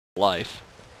life.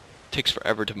 Takes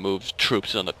forever to move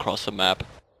troops across the map.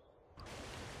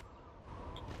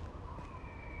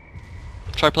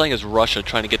 Try playing as Russia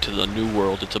trying to get to the New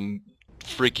World. It's a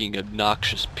freaking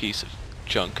obnoxious piece of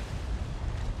junk.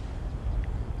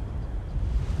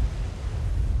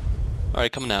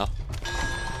 Alright, come now.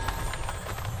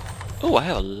 Oh, I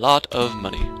have a lot of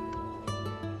money.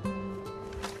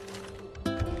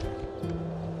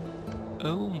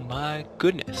 Oh my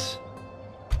goodness.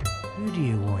 Who do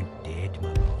you want dead,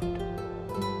 my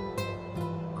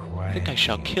lord? I think I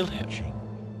shall kill him.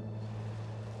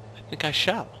 I think I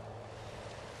shall.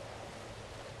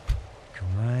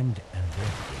 Command and they're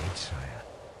dead, sire.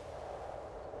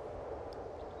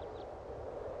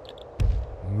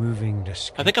 Moving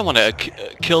discreetly, I think I want to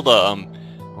kill the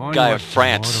guy of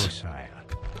France. Tomorrow,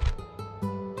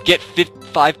 sire. Get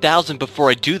 5,000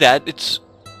 before I do that.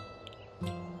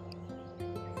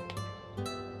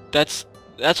 That's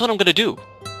what I'm gonna do.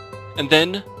 And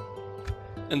then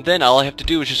all I have to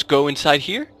do is just go inside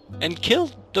here and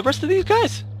kill the rest of these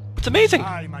guys. It's amazing.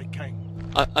 Aye, my king.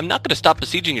 I'm not gonna stop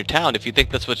besieging your town if you think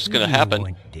that's what's gonna Who do you happen.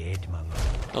 want dead, my lord?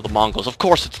 Oh, the Mongols. Of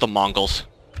course it's the Mongols.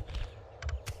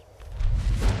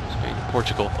 Spain,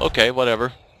 Portugal. Okay,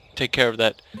 whatever. Take care of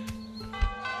that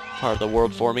part of the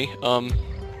world for me.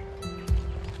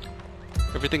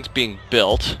 Everything's being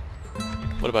built.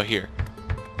 What about here?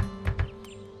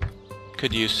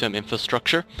 Could use some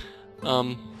infrastructure.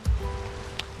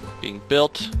 Being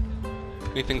built.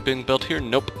 Anything being built here?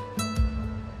 Nope.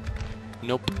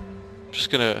 Nope. Just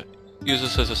gonna use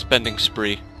this as a spending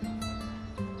spree.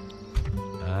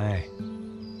 Aye.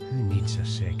 Who needs a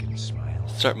second smile?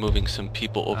 Start moving some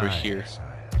people over Aye, here.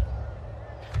 sire.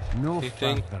 No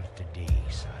Anything? further today,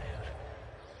 sire.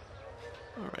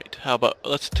 Alright, how about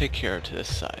let's take care of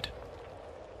this side.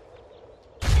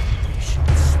 We shall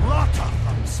slaughter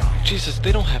them, sire. Jesus,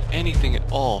 they don't have anything at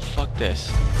all. Fuck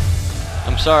this.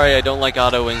 I'm sorry I don't like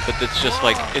autoing, but it's just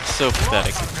like, it's so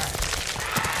pathetic.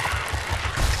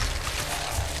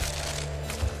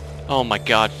 Oh my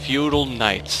god, feudal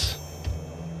knights.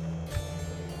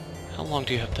 How long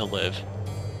do you have to live?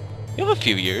 You have a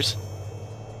few years.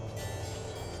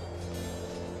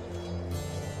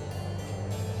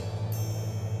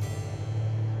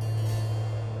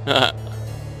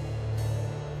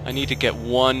 I need to get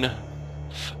one...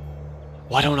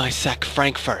 Why don't I sack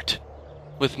Frankfurt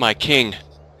with my king?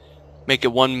 Make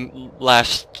it one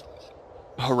last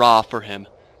hurrah for him.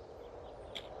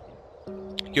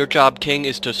 Your job, king,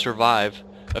 is to survive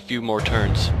a few more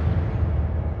turns.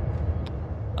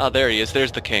 Ah, there he is.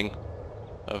 There's the king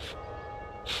of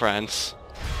France.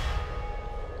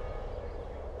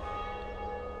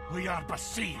 We are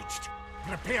besieged.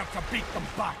 Prepare to beat them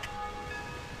back.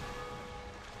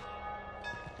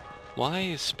 Why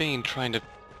is Spain trying to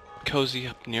cozy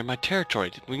up near my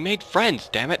territory? We made friends,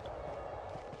 damn it.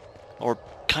 Or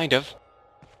kind of.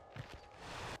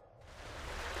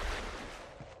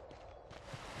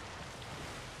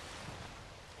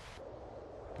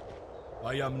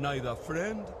 I am neither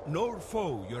friend nor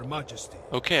foe, your majesty.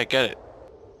 Okay, I get it.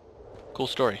 Cool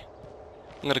story.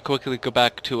 I'm gonna quickly go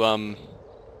back to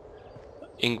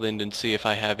England and see if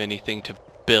I have anything to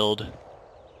build.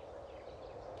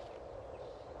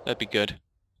 That'd be good.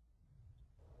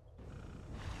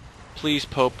 Please,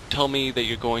 Pope, tell me that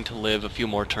you're going to live a few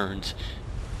more turns.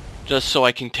 Just so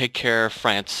I can take care of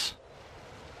France.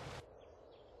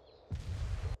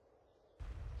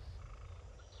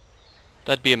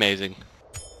 That'd be amazing.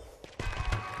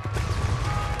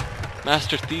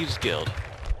 Master Thieves Guild.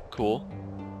 Cool.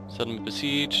 Settlement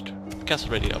besieged.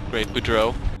 Castle ready to upgrade.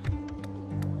 Boudreaux.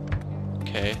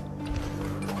 Okay.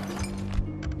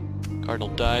 Cardinal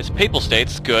dies. Papal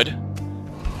States. Good.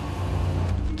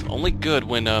 It's only good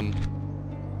when, a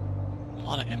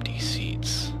lot of empty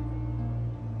seats.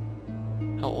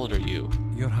 How old are you?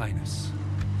 Your Highness.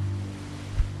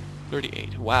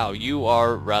 38. Wow, you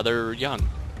are rather young,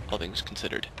 all things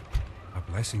considered. A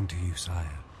blessing to you,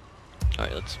 sire.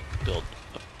 Alright, let's build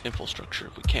infrastructure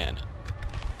if we can.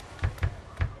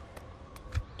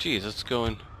 Geez, let's go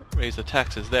and raise the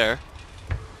taxes there.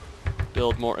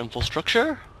 Build more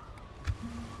infrastructure.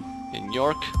 In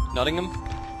York, Nottingham.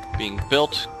 Being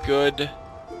built, good.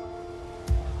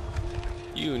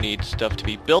 You need stuff to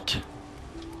be built.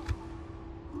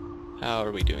 How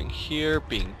are we doing here?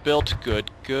 Being built,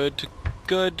 good, good,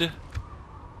 good.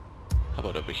 How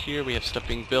about over here? We have stuff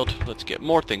being built. Let's get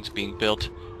more things being built.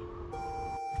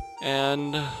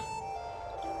 And let's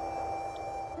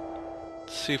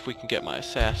see if we can get my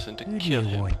assassin to Who kill do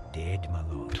you him. want dead, my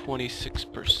lord?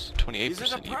 26%, 28% Is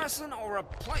it a even. person or a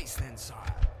place then,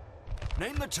 sire?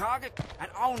 Name the target and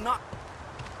I'll not...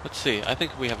 Let's see. I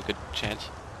think we have a good chance.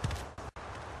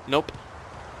 Nope.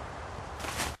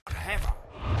 Heaven.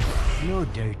 No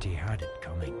doubt he had it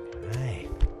coming. Aye.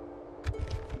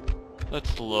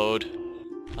 Let's load.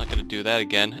 Not gonna do that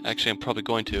again. Actually, I'm probably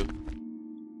going to.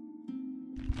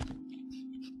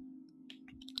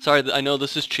 Sorry, I know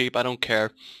this is cheap. I don't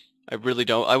care. I really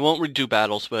don't. I won't redo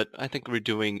battles, but I think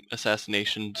redoing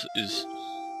assassinations is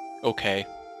okay.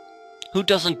 Who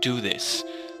doesn't do this?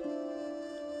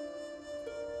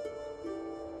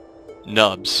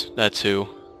 Nubs. That's who.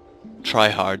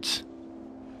 Tryhards.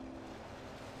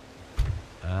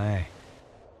 Aye.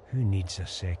 Who needs a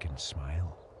second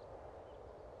smile?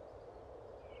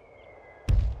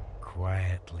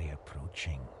 Quietly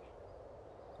approaching.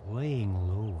 Laying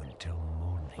low until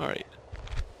morning. Alright.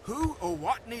 Who or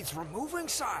what needs removing,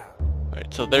 sire?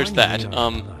 Alright, so there's One that. way or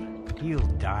another, he'll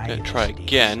die Gonna this try day,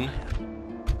 again. sire.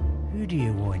 Who do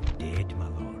you want dead, my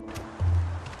lord?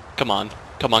 Come on.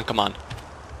 Come on, come on.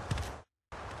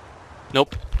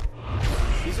 Nope.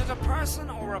 Is it a person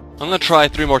or a... I'm gonna try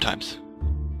 3 more times.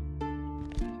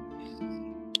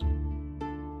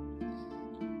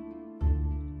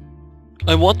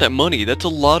 I want that money. That's a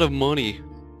lot of money.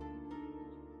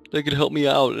 They could help me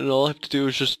out, and all I have to do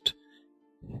is just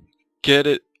get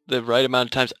it the right amount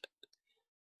of times.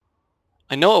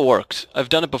 I know it works. I've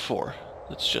done it before.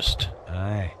 Let's just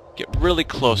Aye. get really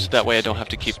close. That way I don't have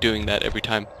to keep doing that every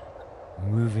time.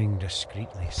 Moving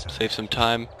discreetly, sire. Save some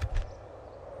time.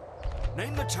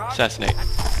 Name the target. Assassinate.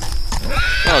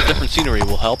 Well, different scenery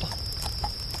will help.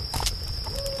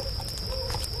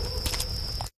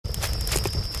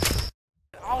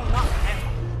 Oh, not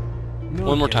heaven. No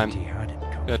One more doubt time. he had it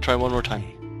coming. Gotta try one more time.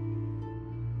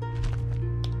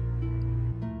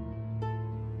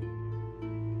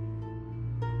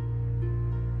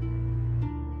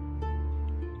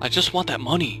 I just want that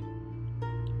money.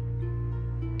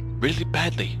 Really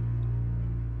badly.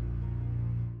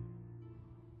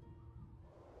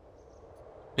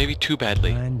 Maybe too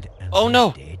badly. And Oh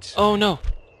no! dead, sire. Oh no!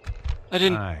 I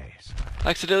didn't Aye, sire.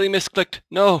 accidentally misclicked.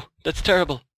 No! That's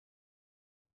terrible.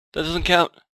 That doesn't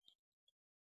count.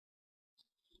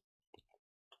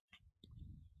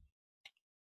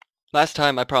 Last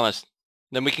time, I promise.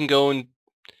 Then we can go and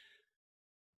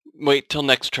wait till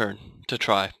next turn to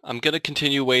try. I'm gonna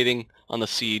continue waiting on the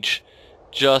siege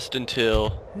just until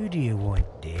Who do you want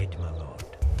dead, my lord?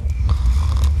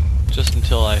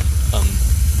 I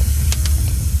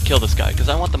kill this guy because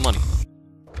I want the money.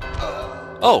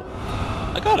 Oh,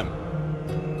 I got him.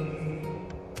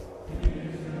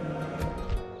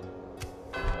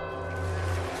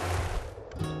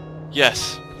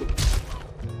 Yes.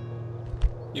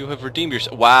 You have redeemed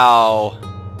yourself. Wow.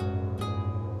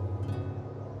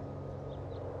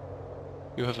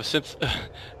 You have a simp.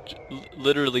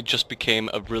 Literally just became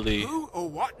a really Who or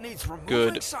what needs removing,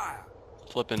 Good. sire?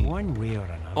 flippin'. One way or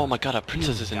another. Oh my god, a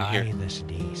princess he'll is in die here. this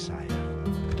day, sire.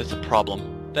 That's a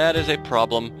problem. That is a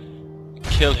problem.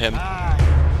 Kill him. Aye,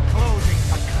 closing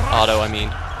the crack. Otto, I mean.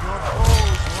 Your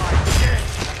foes lie dead.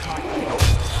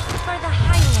 For the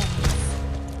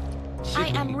Highlands. See if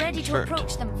I we am can ready to convert.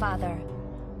 approach them, father.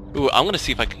 Ooh, I'm gonna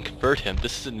see if I can convert him.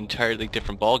 This is an entirely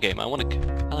different ball game. I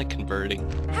like converting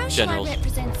How shall generals. I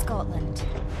represent Scotland?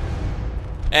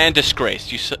 And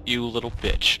disgraced, you little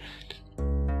bitch.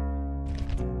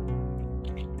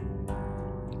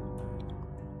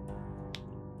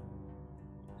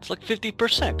 It's like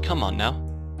 50%. Come on now.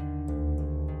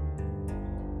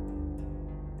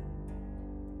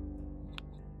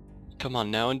 Come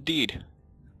on now, indeed.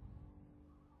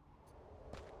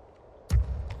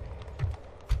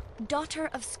 Daughter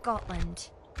of Scotland.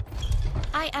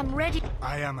 I am ready.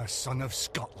 I am a son of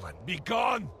Scotland. Be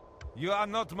gone! You are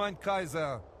not mein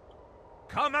Kaiser.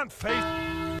 Come and face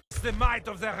the might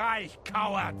of the Reich,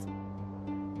 coward!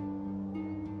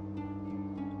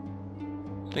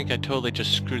 I think I totally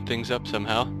just screwed things up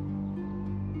somehow.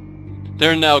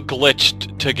 They're now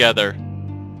glitched together.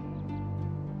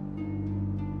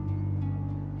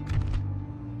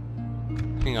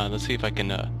 Hang on, let's see if I can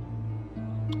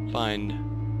find...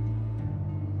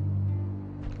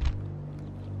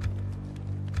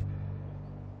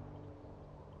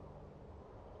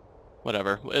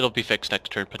 Whatever, it'll be fixed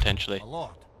next turn potentially. A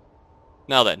lot.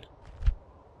 Now then.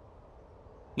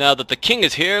 Now that the king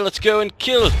is here, let's go and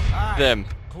kill Aye. them.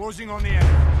 Closing on the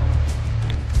enemy.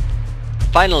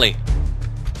 Finally,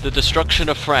 the destruction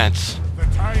of France. The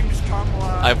time's come,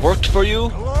 lad. I've worked for you,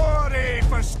 Glory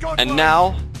for Scotland! and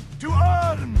now to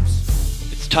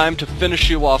arms! it's time to finish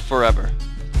you off forever.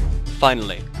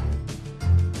 Finally.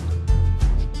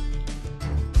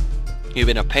 You've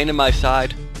been a pain in my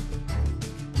side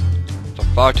for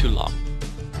far too long.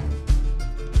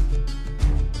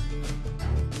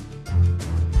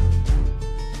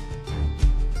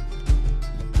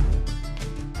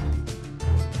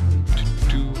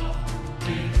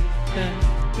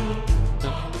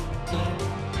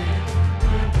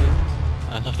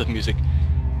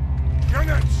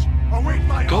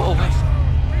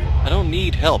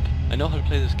 need help. I know how to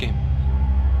play this game.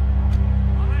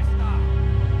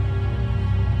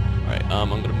 Alright, I'm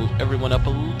gonna move everyone up a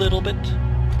little bit.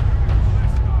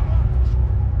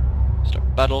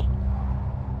 Start battle.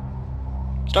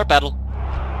 Start battle.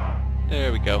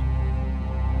 There we go.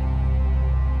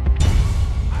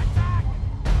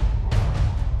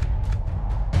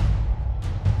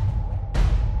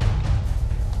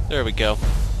 There we go.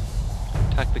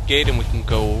 Attack the gate and we can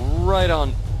go right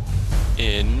on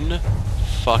in.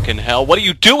 Fucking hell, what are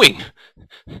you doing?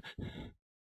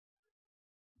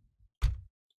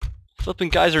 Flipping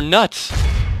guys are nuts.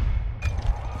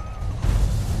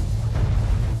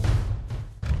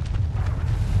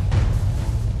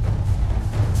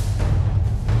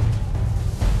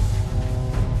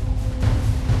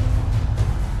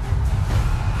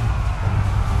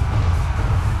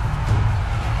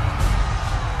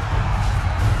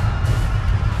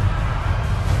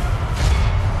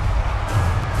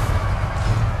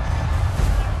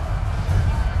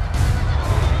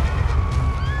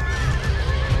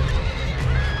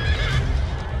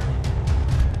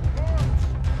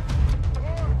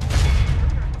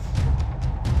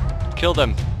 Kill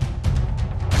them.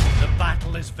 The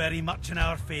battle is very much in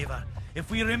our favor.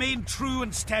 If we remain true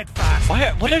and steadfast,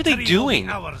 What are they victory will be doing?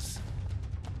 ours.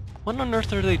 What on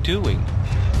earth are they doing?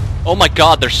 Oh my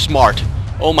god, they're smart.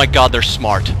 Oh my god, they're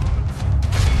smart.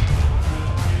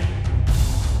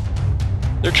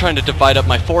 They're trying to divide up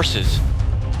my forces.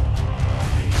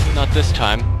 Not this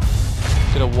time.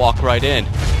 I'm gonna walk right in.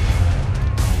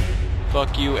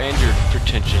 Fuck you and your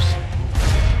pretentious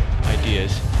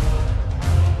ideas.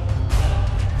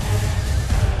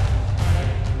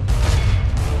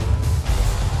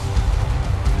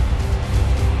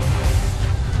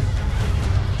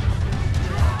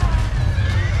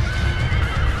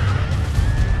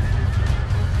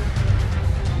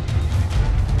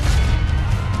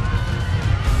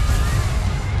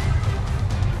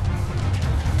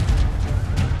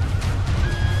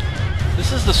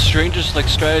 This is the strangest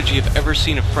strategy I've ever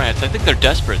seen in France. I think they're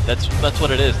desperate. That's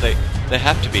what it is. They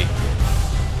have to be.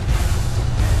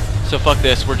 So fuck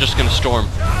this. We're just gonna storm.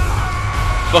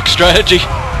 Fuck strategy.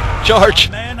 Charge.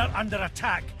 Men are under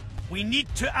attack. We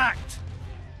need to act.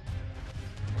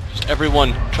 Just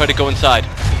everyone try to go inside.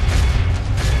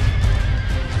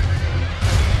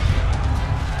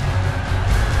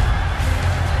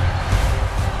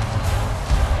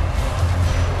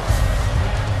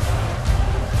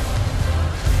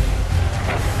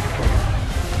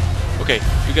 Okay,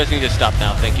 you guys need to stop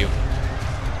now, thank you.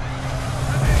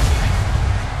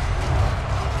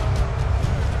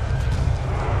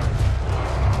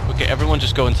 Okay, everyone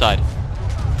just go inside.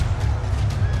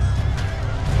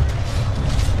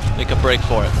 Make a break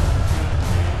for it.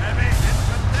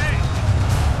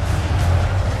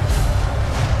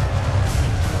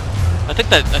 I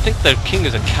think the king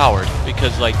is a coward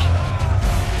because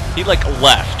he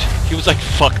left. He was like,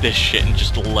 fuck this shit, and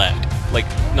just left.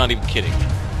 Not even kidding.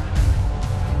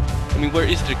 I mean, where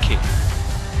is the king?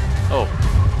 Oh,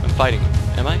 I'm fighting him.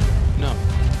 Am I? No.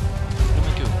 What am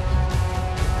I doing?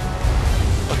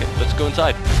 Okay, let's go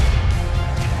inside.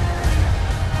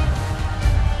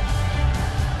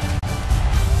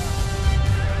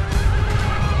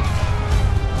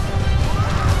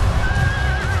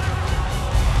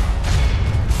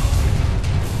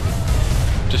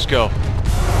 Just go.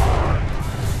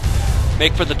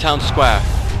 Make for the town square.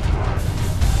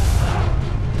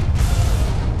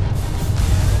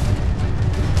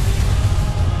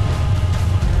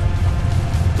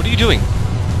 What are you doing?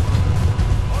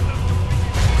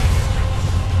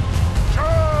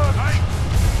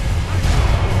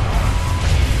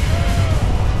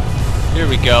 Here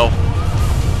we go.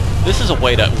 This is a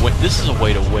way to win. This is a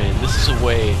way to win. This is a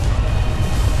way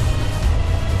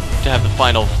to have the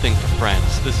final thing for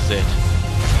France. This is it.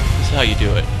 This is how you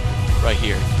do it. Right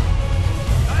here.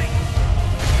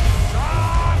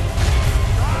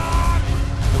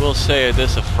 I will say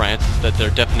this of France is that they're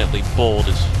definitely bold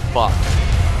as fuck.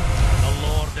 The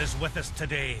Lord is with us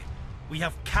today. We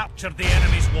have captured the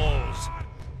enemy's walls.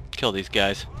 Kill these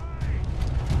guys.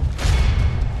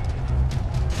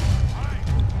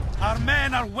 Our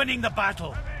men are winning the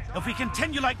battle. If we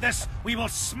continue like this, we will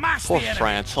smash Poor the enemy.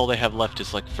 France. All they have left is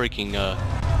freaking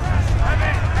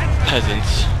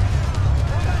peasants.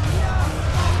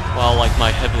 While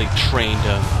my heavily trained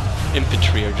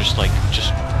infantry are just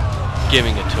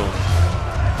giving it to them.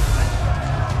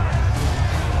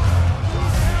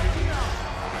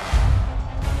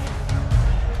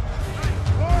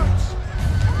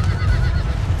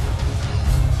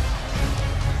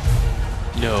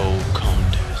 No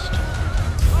contest.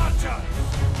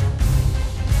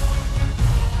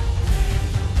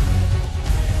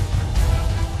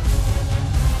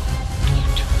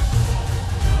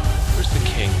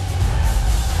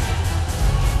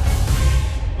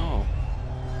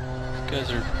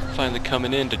 finally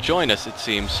coming in to join us, it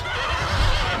seems.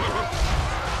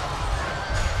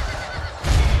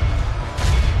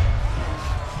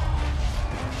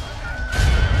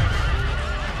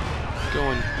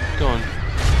 Go on.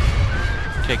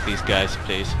 Take these guys,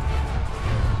 please.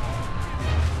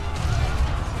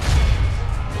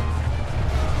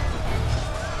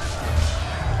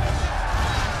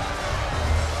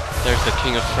 There's the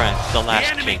King of France, the last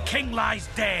The enemy king. king lies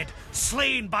dead,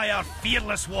 slain by our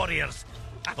fearless warriors.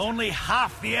 Only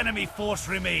half the enemy force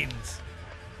remains.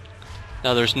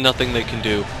 Now there's nothing they can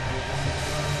do.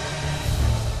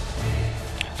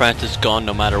 France is gone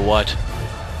no matter what.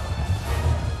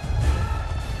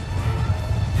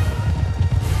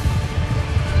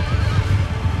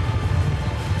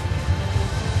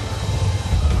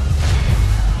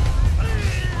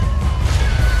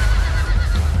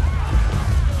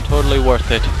 Totally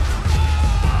worth it.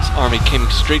 This army came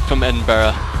straight from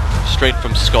Edinburgh, straight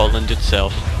from Scotland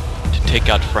itself, to take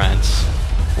out France,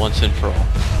 once and for all.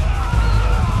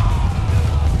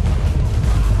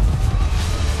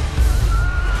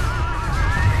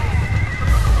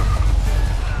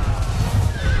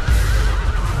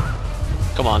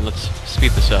 Come on, let's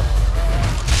speed this up.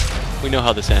 We know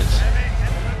how this ends.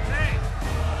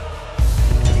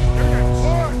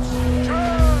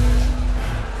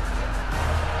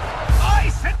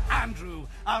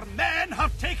 Our men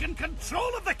have taken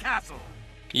control of the castle!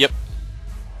 Yep.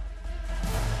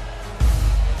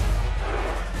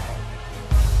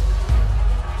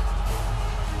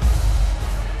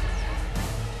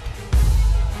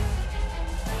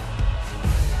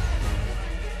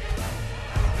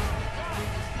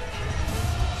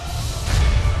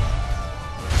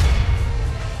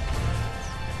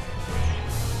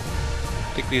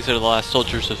 I think these are the last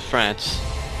soldiers of France.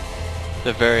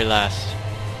 The very last.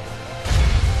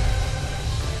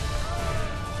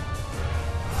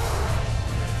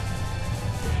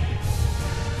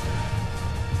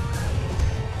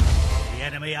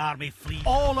 Enemy army fleet.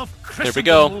 All of Christendom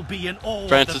There we go. will be in awe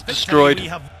France of is the victory destroyed. we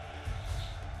have.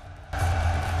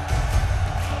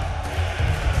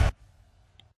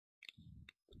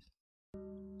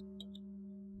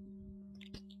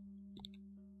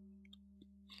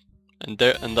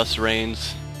 And thus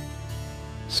reigns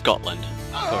Scotland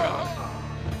forever.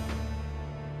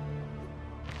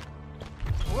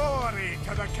 Glory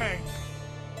to the king!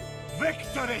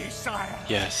 Victory, sire!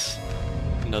 Yes.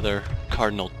 Another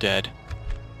cardinal dead.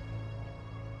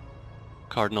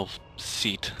 Cardinal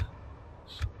seat.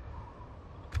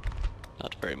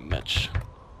 Not very much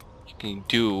you can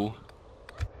do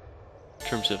in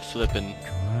terms of flipping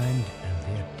Command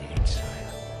and they're dead,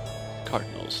 sire.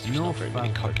 cardinals. There's No not very many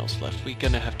fun. cardinals left. We're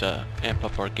gonna have to amp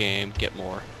up our game, get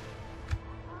more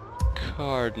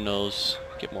cardinals,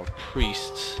 get more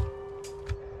priests.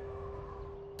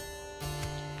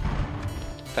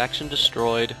 Faction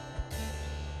destroyed.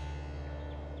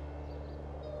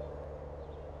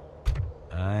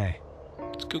 Aye.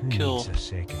 Let's go Who kill. needs a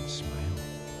second smile?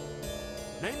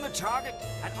 Name the target,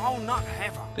 and I'll not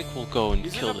have her. I think we'll go and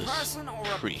Is kill it a this person or a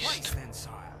place, priest. then,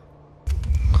 sire?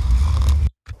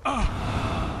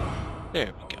 There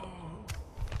we go.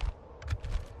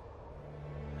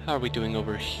 How are we doing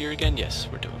over here again? Yes,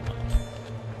 we're doing well.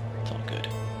 It's all good.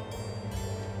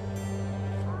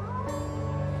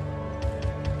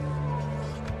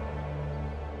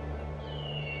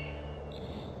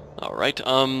 Alright,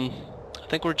 I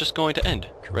think we're just going to end,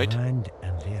 right? Command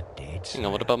and they're dead, sire. Hang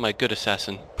on, what about my good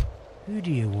assassin? Who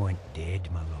do you want dead,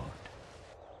 my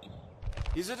lord?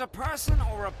 Is it a person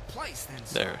or a place, then,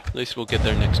 sire? There, at least we'll get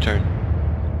there next turn.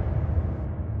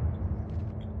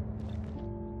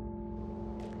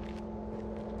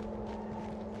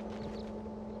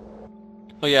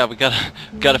 Oh yeah, we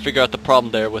gotta figure out the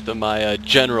problem there with my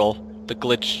general, the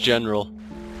glitch general.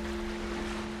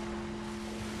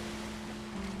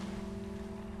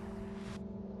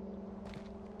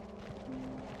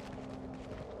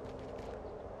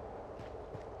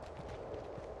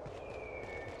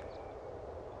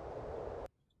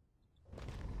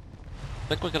 I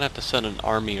think we're gonna have to send an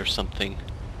army or something.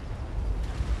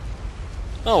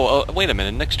 Oh, wait a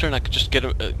minute. Next turn I could just get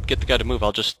the guy to move.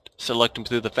 I'll just select him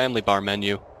through the family bar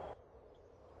menu.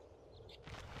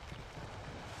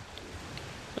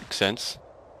 Makes sense.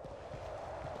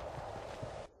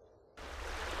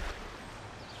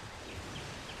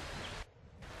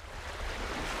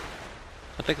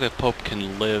 I think the Pope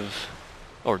can live,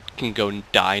 or can go and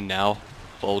die now,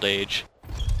 of old age.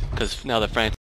 Because now that France